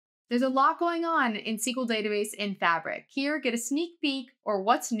There's a lot going on in SQL database in Fabric. Here, get a sneak peek or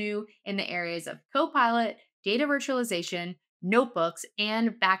what's new in the areas of Copilot, data virtualization, notebooks,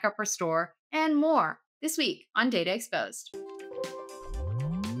 and backup restore, and more this week on Data Exposed.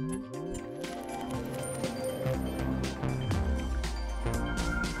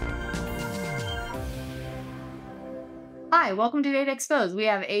 Hi, welcome to Data Exposed. We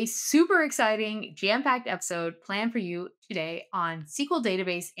have a super exciting, jam packed episode planned for you today on SQL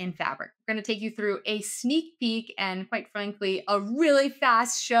Database in Fabric. We're going to take you through a sneak peek and, quite frankly, a really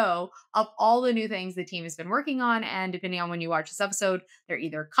fast show of all the new things the team has been working on. And depending on when you watch this episode, they're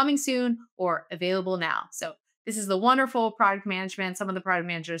either coming soon or available now. So, this is the wonderful product management, some of the product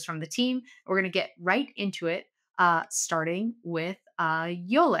managers from the team. We're going to get right into it, starting with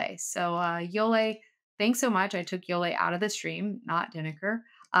Yole. So, Yole, thanks so much. I took Yole out of the stream, not Dineker.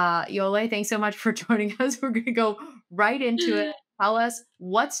 Yole, thanks so much for joining us. We're going to go right into it. Tell us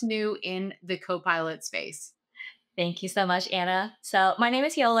what's new in the Copilot space. Thank you so much, Anna. So my name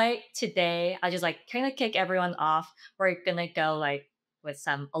is Yole. Today, I just kind of kick everyone off. We're gonna go with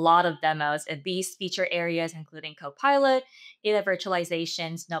a lot of demos in these feature areas, including Copilot, data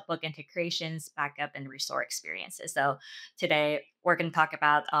virtualizations, notebook integrations, backup, and restore experiences. So today, we're gonna talk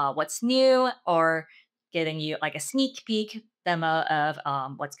about what's new or getting you like a sneak peek demo of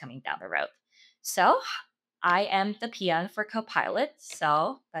what's coming down the road. So I am the PM for Copilot.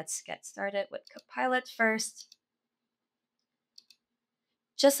 So let's get started with Copilot first.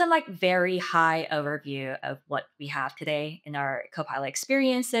 Just some very high overview of what we have today in our Copilot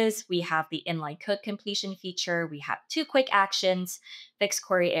experiences. We have the inline code completion feature. We have two quick actions, fix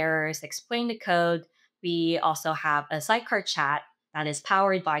query errors, explain the code. We also have a sidecar chat that is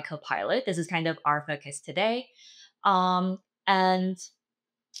powered by Copilot. This is kind of our focus today. And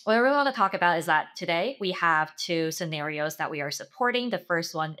what I really want to talk about is that today we have two scenarios that we are supporting. The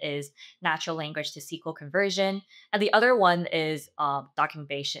first one is natural language to SQL conversion, and the other one is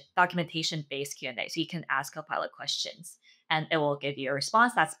documentation based Q&A. So you can ask Copilot questions, and it will give you a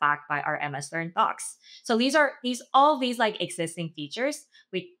response that's backed by our MS Learn docs. So these all these existing features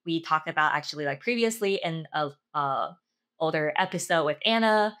we talked about actually previously in a older episode with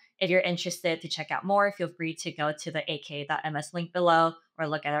Anna. If you're interested to check out more, feel free to go to the ak.ms link below or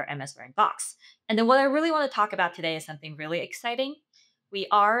look at our MS Learn docs. And then what I really want to talk about today is something really exciting. We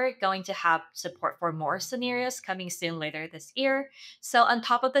are going to have support for more scenarios coming soon later this year. So on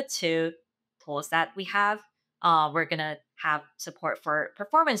top of the two tools that we have, we're going to have support for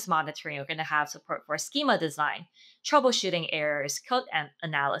performance monitoring. We're going to have support for schema design, troubleshooting errors, code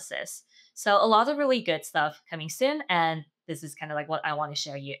analysis. So a lot of really good stuff coming soon. And this is kind of what I want to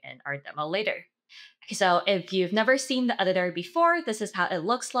show you in our demo later. Okay, so if you've never seen the editor before, this is how it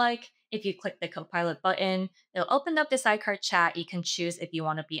looks like. If you click the Copilot button, it'll open up the sidecar chat. You can choose if you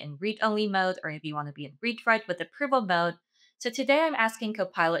want to be in read-only mode or if you want to be in read-write with approval mode. So today I'm asking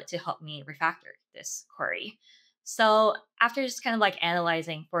Copilot to help me refactor this query. So after just kind of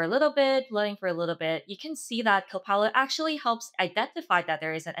analyzing for a little bit, loading for a little bit, you can see that Copilot actually helps identify that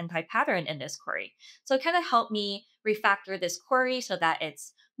there is an anti-pattern in this query. So it kind of helped me refactor this query so that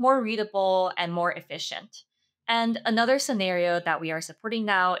it's more readable and more efficient. And another scenario that we are supporting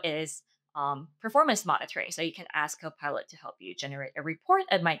now is performance monitoring. So you can ask Copilot to help you generate a report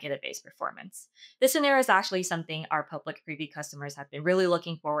of my database performance. This scenario is actually something our public preview customers have been really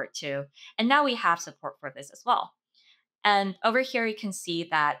looking forward to. And now we have support for this as well. And over here, you can see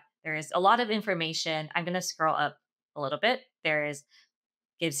that there is a lot of information. I'm going to scroll up a little bit.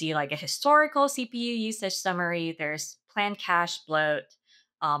 Gives you a historical CPU usage summary. There's planned cache bloat.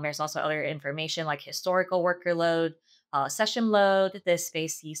 There's also other information like historical worker load, session load, disk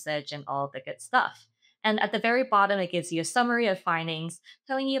space usage, and all the good stuff. And at the very bottom, it gives you a summary of findings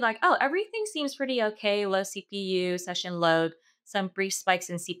telling you oh, everything seems pretty okay, low CPU, session load, some brief spikes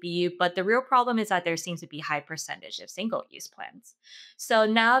in CPU, but the real problem is that there seems to be high percentage of single-use plans. So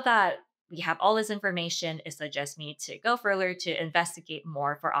now that we have all this information, it suggests me to go further to investigate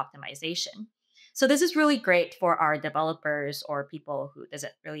more for optimization. So this is really great for our developers or people who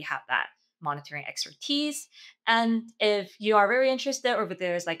doesn't really have that monitoring expertise. And if you are very interested or if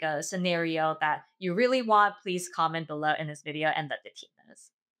there's a scenario that you really want, please comment below in this video and let the team know.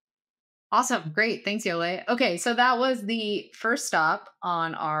 Awesome. Great. Thanks, Yole. Okay, so that was the first stop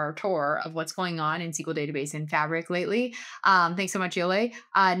on our tour of what's going on in SQL Database in Fabric lately. Thanks so much, Yole.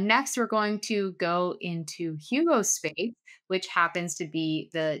 Next, we're going to go into Hugo's space, which happens to be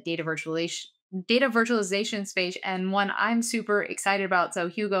the data virtualization space, and one I'm super excited about. So,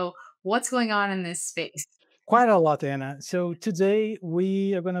 Hugo, what's going on in this space? Quite a lot, Anna. So today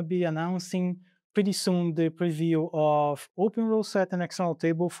we are going to be announcing pretty soon the preview of open rule set and external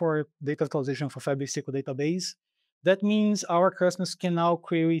table for data virtualization for Fabric SQL database. That means our customers can now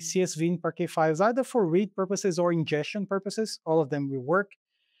query CSV and Parquet files either for read purposes or ingestion purposes. All of them will work.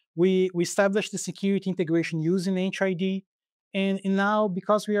 We established the security integration using HID. And now,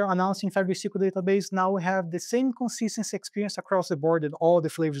 because we are announcing Fabric SQL database, now we have the same consistency experience across the board in all the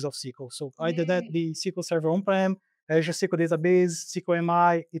flavors of SQL. So either that Yay. be SQL Server on-prem, Azure SQL Database, SQL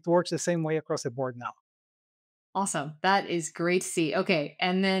MI, it works the same way across the board now. Awesome. That is great to see. Okay.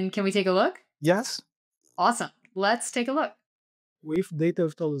 And then can we take a look? Yes, Awesome. Let's take a look. with data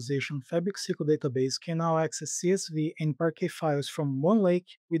virtualization, Fabric SQL Database can now access CSV and Parquet files from one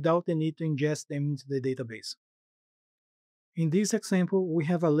lake without the need to ingest them into the database. In this example, we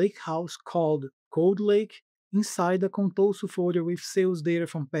have a lakehouse called Code Lake inside a Contoso folder with sales data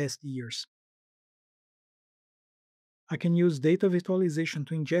from past years. I can use data virtualization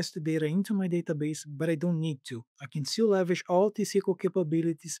to ingest the data into my database, but I don't need to. I can still leverage all T-SQL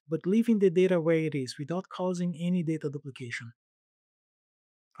capabilities, but leaving the data where it is without causing any data duplication.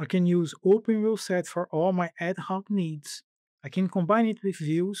 I can use Open Rule Set for all my ad hoc needs. I can combine it with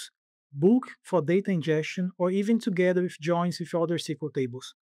views, book for data ingestion, or even together with joins with other SQL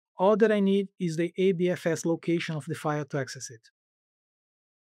tables. All that I need is the ABFS location of the file to access it.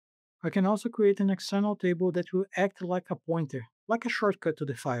 I can also create an external table that will act like a pointer, like a shortcut to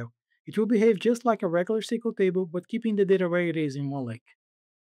the file. It will behave just like a regular SQL table, but keeping the data where it is in one lake.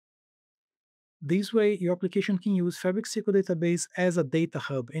 This way, your application can use Fabric SQL Database as a data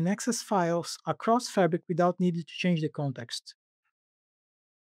hub and access files across Fabric without needing to change the context.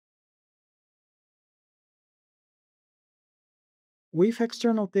 With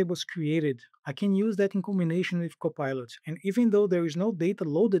external tables created, I can use that in combination with Copilot, and even though there is no data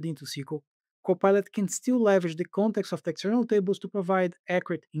loaded into SQL, Copilot can still leverage the context of the external tables to provide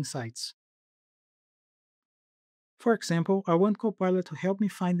accurate insights. For example, I want Copilot to help me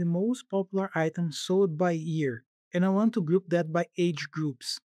find the most popular items sold by year, and I want to group that by age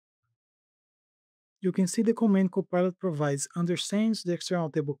groups. You can see the command Copilot provides understands the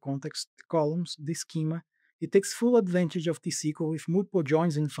external table context, the columns, the schema. It takes full advantage of T-SQL with multiple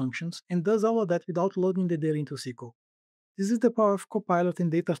joins and functions, and does all of that without loading the data into SQL. This is the power of Copilot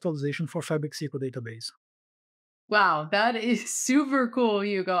and data virtualization for Fabric SQL database. Wow, that is super cool,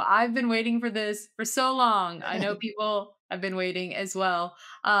 Hugo. I've been waiting for this for so long. I know people have been waiting as well.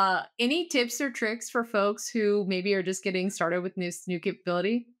 Any tips or tricks for folks who maybe are just getting started with this new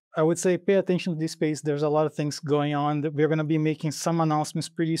capability? I would say pay attention to this space. There's a lot of things going on. We're going to be making some announcements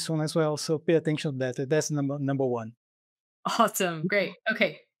pretty soon as well. So pay attention to that. That's number one. Awesome. Great.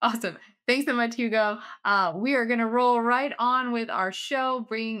 Okay. Awesome. Thanks so much, Hugo. We are going to roll right on with our show,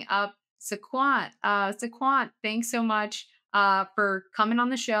 bringing up Saquant. Saquant, thanks so much for coming on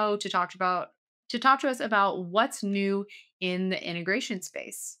the show to talk to us about what's new in the integration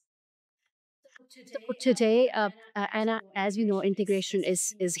space. So today, Anna, as you know, integration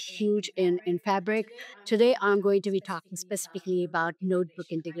is huge in Fabric. Today, I'm going to be talking specifically about notebook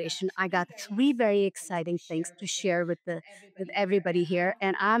integration. I got three very exciting things to share with everybody here,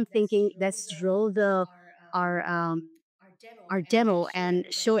 and I'm thinking let's roll the our um, our demo and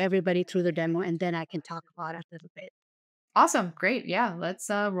show everybody through the demo, and then I can talk about it a little bit. Awesome. Great. Yeah. Let's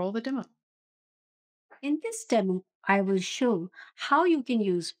roll the demo. In this demo, I will show how you can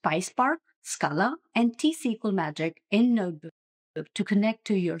use PySpark, Scala, and T-SQL Magic in Notebook to connect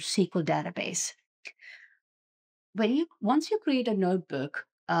to your SQL database. Once you create a notebook,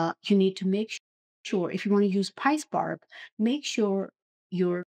 you need to make sure if you want to use PySpark, make sure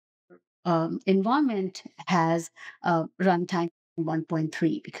your environment has runtime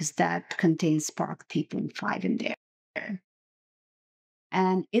 1.3 because that contains Spark 3.5 in there.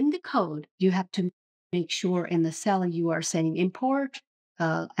 And in the code, you have to make sure in the cell you are saying import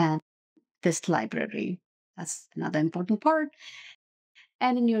and this library. That's another important part.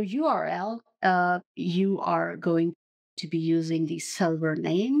 And in your URL, you are going to be using the server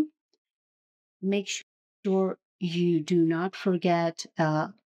name. Make sure you do not forget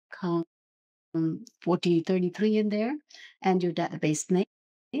column 4033 in there and your database name.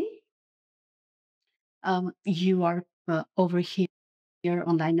 You are over here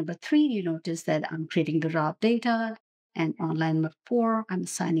on line number 3, you notice that I'm creating the raw data. And on line number 4, I'm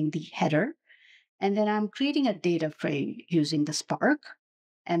assigning the header. And then I'm creating a data frame using the Spark.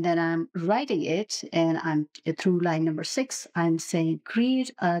 And then I'm writing it. And I'm through line number 6, I'm saying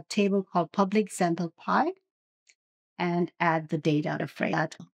create a table called public sample py and add the data frame.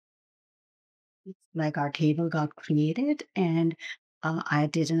 Like our table got created and I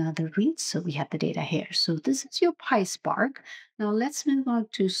did another read. So we have the data here. So this is your PySpark. Now let's move on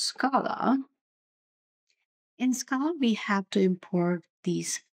to Scala. In Scala, we have to import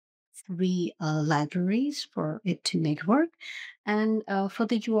these three libraries for it to make work. And for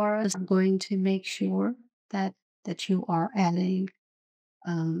the URLs, I'm going to make sure that you are adding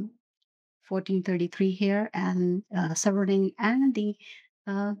um, 1433 here and subverting and the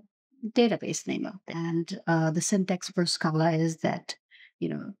uh, database name of it. And the syntax for Scala is that, you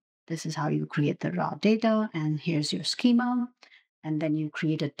know, this is how you create the raw data, and here's your schema. And then you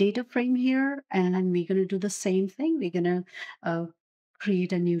create a data frame here, and we're going to do the same thing. We're going to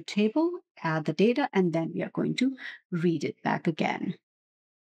create a new table, add the data, and then we are going to read it back again.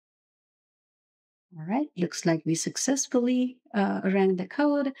 All right, looks like we successfully ran the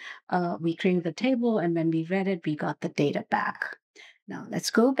code. We created the table, and when we read it, we got the data back. Now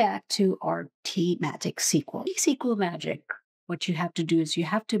let's go back to our T Magic SQL. T SQL Magic, what you have to do is you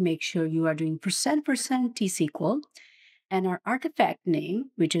have to make sure you are doing percent T SQL, and our artifact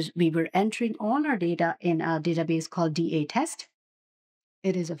name, which is we were entering all our data in a database called DA test.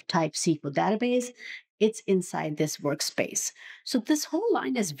 It is of type SQL database. It's inside this workspace. So this whole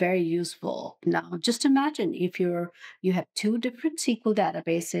line is very useful. Now, just imagine if you have two different SQL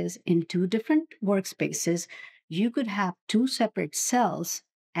databases in two different workspaces, you could have two separate cells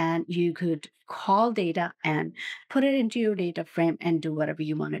and you could call data and put it into your data frame and do whatever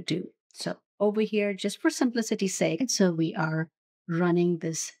you want to do. So over here, just for simplicity's sake, so we are running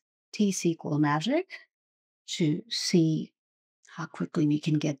this T-SQL magic to see how quickly we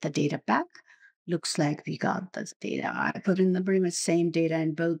can get the data back. Looks like we got this data. I put in the pretty much same data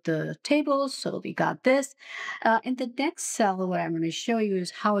in both the tables, so we got this. In the next cell, what I'm going to show you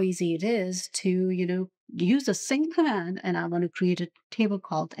is how easy it is to, use a sync command, and I want to create a table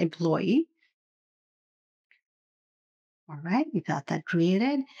called employee. All right, we got that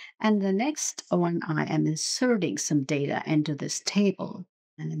created. And the next one, I am inserting some data into this table.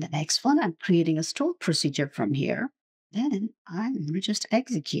 And in the next one, I'm creating a stored procedure from here. Then I'm going to just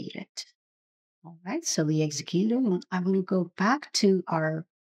execute it. All right, so we executed. And I'm going to go back to our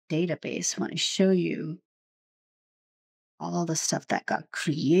database. I want to show you all the stuff that got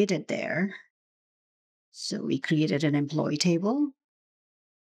created there. So we created an employee table.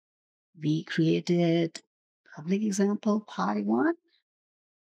 We created public example, pi1.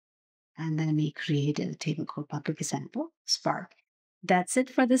 And then we created a table called public example, Spark. That's it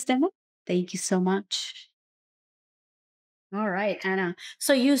for this demo. Thank you so much. All right, Anna.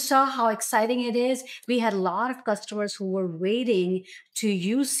 So you saw how exciting it is. We had a lot of customers who were waiting to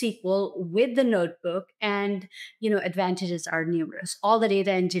use SQL with the notebook, and advantages are numerous. All the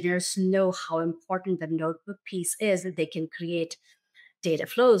data engineers know how important the notebook piece is, that they can create data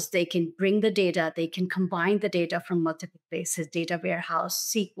flows. They can bring the data, they can combine the data from multiple places, data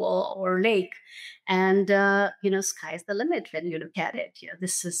warehouse, SQL, or Lake. And, sky's the limit when you look at it.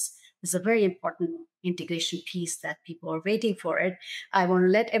 This is a very important integration piece that people are waiting for it. I want to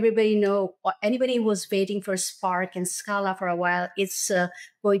let everybody know, or anybody who was waiting for Spark and Scala for a while, it's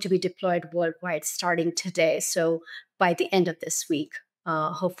going to be deployed worldwide starting today. So by the end of this week,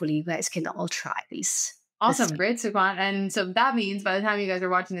 hopefully you guys can all try these. Awesome. Great, Suquan. And so that means by the time you guys are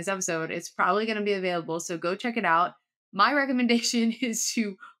watching this episode, it's probably going to be available. So go check it out. My recommendation is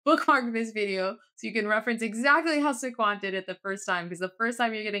to bookmark this video so you can reference exactly how Suquan did it the first time, because the first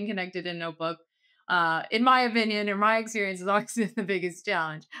time you're getting connected in Notebook, in my opinion, or my experience, is always the biggest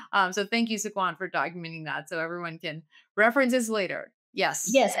challenge. So thank you, Suquan, for documenting that so everyone can reference this later.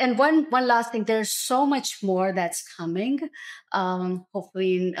 Yes. Yes, and one last thing. There's so much more that's coming.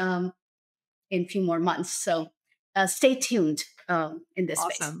 Hopefully in a few more months. So stay tuned in this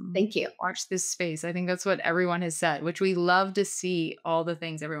space. Awesome. Thank you. Watch this space. I think that's what everyone has said, which we love to see all the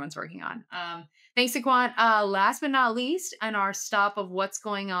things everyone's working on. Thanks, Saquon. Last but not least, on our stop of what's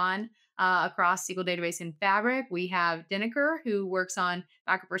going on across SQL Database and Fabric, we have Dinnaker, who works on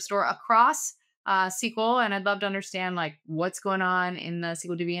backup restore across SQL. And I'd love to understand what's going on in the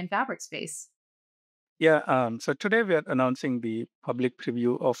SQL DB and Fabric space. Yeah, so today we are announcing the public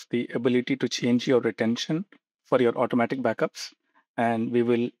preview of the ability to change your retention for your automatic backups, and we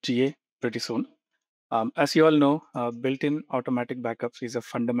will GA pretty soon. As you all know, built-in automatic backups is a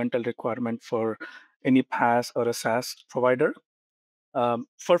fundamental requirement for any PaaS or a SaaS provider.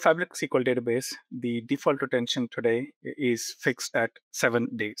 For Fabric SQL database, the default retention today is fixed at 7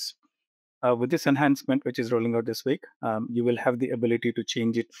 days. With this enhancement, which is rolling out this week, you will have the ability to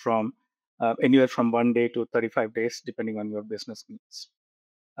change it from anywhere from 1 day to 35 days, depending on your business needs.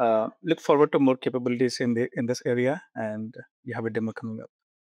 Look forward to more capabilities in this area, and you have a demo coming up.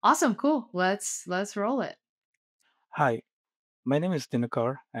 Awesome, cool. Let's roll it. Hi, my name is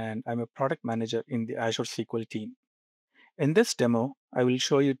Dinakar, and I'm a product manager in the Azure SQL team. In this demo, I will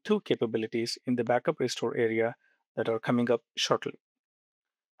show you two capabilities in the backup restore area that are coming up shortly.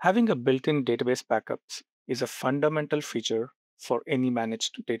 Having a built-in database backups is a fundamental feature for any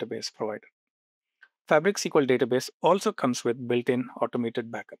managed database provider. Fabric SQL database also comes with built-in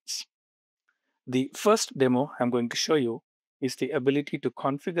automated backups. The first demo I'm going to show you is the ability to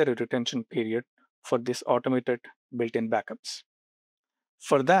configure a retention period for this automated built-in backups.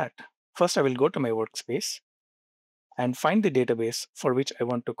 For that, first I will go to my workspace and find the database for which I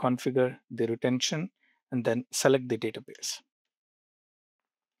want to configure the retention and then select the database.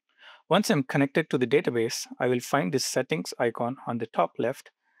 Once I'm connected to the database, I will find this settings icon on the top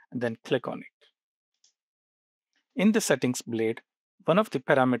left and then click on it. In the settings blade, one of the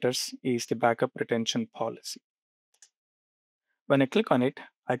parameters is the backup retention policy. When I click on it,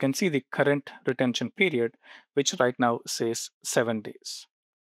 I can see the current retention period, which right now says 7 days.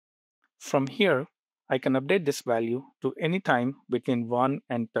 From here, I can update this value to any time between 1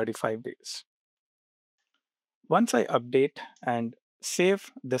 and 35 days. Once I update and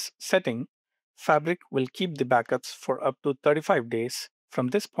save this setting, Fabric will keep the backups for up to 35 days from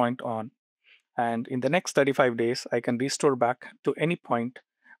this point on. And in the next 35 days, I can restore back to any point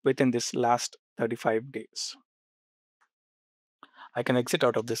within this last 35 days. I can exit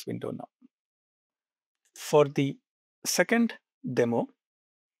out of this window now. For the second demo,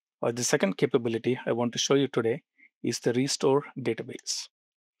 or the second capability I want to show you today, is the restore database.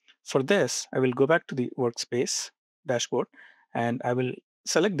 For this, I will go back to the workspace dashboard and I will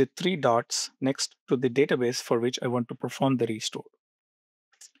select the three dots next to the database for which I want to perform the restore.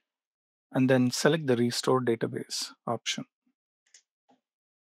 And then select the restore database option.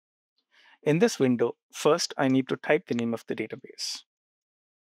 In this window, first I need to type the name of the database.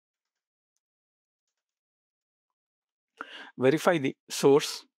 Verify the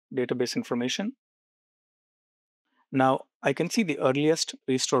source database information. Now I can see the earliest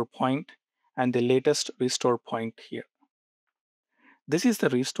restore point and the latest restore point here. This is the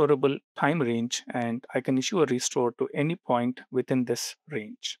restorable time range, and I can issue a restore to any point within this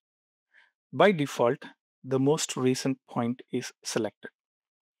range. By default, the most recent point is selected.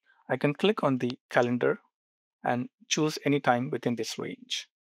 I can click on the calendar and choose any time within this range.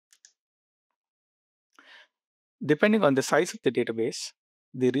 Depending on the size of the database,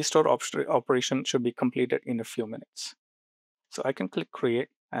 the restore operation should be completed in a few minutes. So I can click create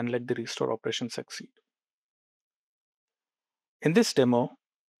and let the restore operation succeed. In this demo,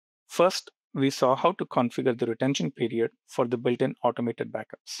 first we saw how to configure the retention period for the built-in automated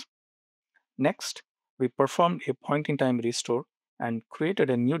backups. Next, we performed a point-in-time restore and created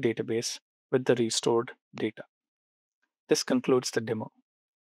a new database with the restored data. This concludes the demo.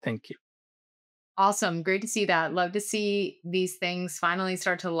 Thank you. Awesome. Great to see that. Love to see these things finally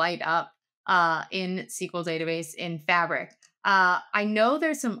start to light up in SQL database in Fabric. I know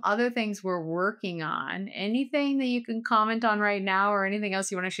there's some other things we're working on. Anything that you can comment on right now or anything else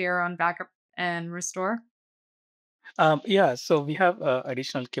you want to share on backup and restore? Yeah, so we have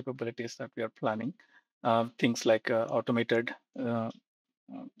additional capabilities that we are planning. Things like automated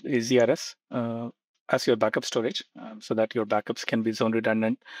ZRS as your backup storage, so that your backups can be zone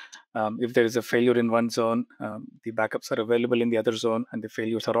redundant. If there is a failure in one zone, the backups are available in the other zone, and the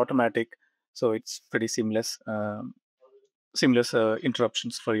failures are automatic. So it's pretty seamless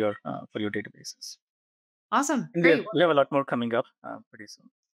interruptions for your databases. Awesome. And Great. we have a lot more coming up pretty soon.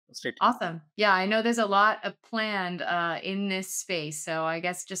 So stay tuned. Awesome. Yeah, I know there's a lot of planned in this space. So I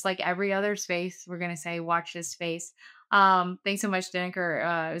guess just like every other space, we're going to say watch this space. Thanks so much,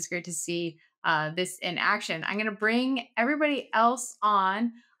 Dinker. It was great to see this in action. I'm going to bring everybody else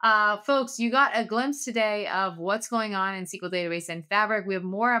on. Folks, you got a glimpse today of what's going on in SQL Database and Fabric. We have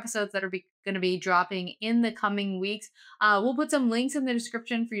more episodes that are going to be dropping in the coming weeks. We'll put some links in the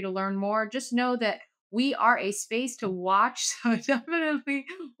description for you to learn more. Just know that we are a space to watch. So definitely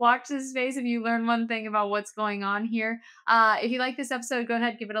watch this space if you learn one thing about what's going on here. If you like this episode, go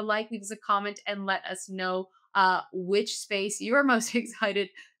ahead, give it a like, leave us a comment, and let us know which space you're most excited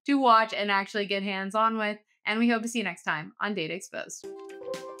to watch and actually get hands on with. And we hope to see you next time on Data Exposed.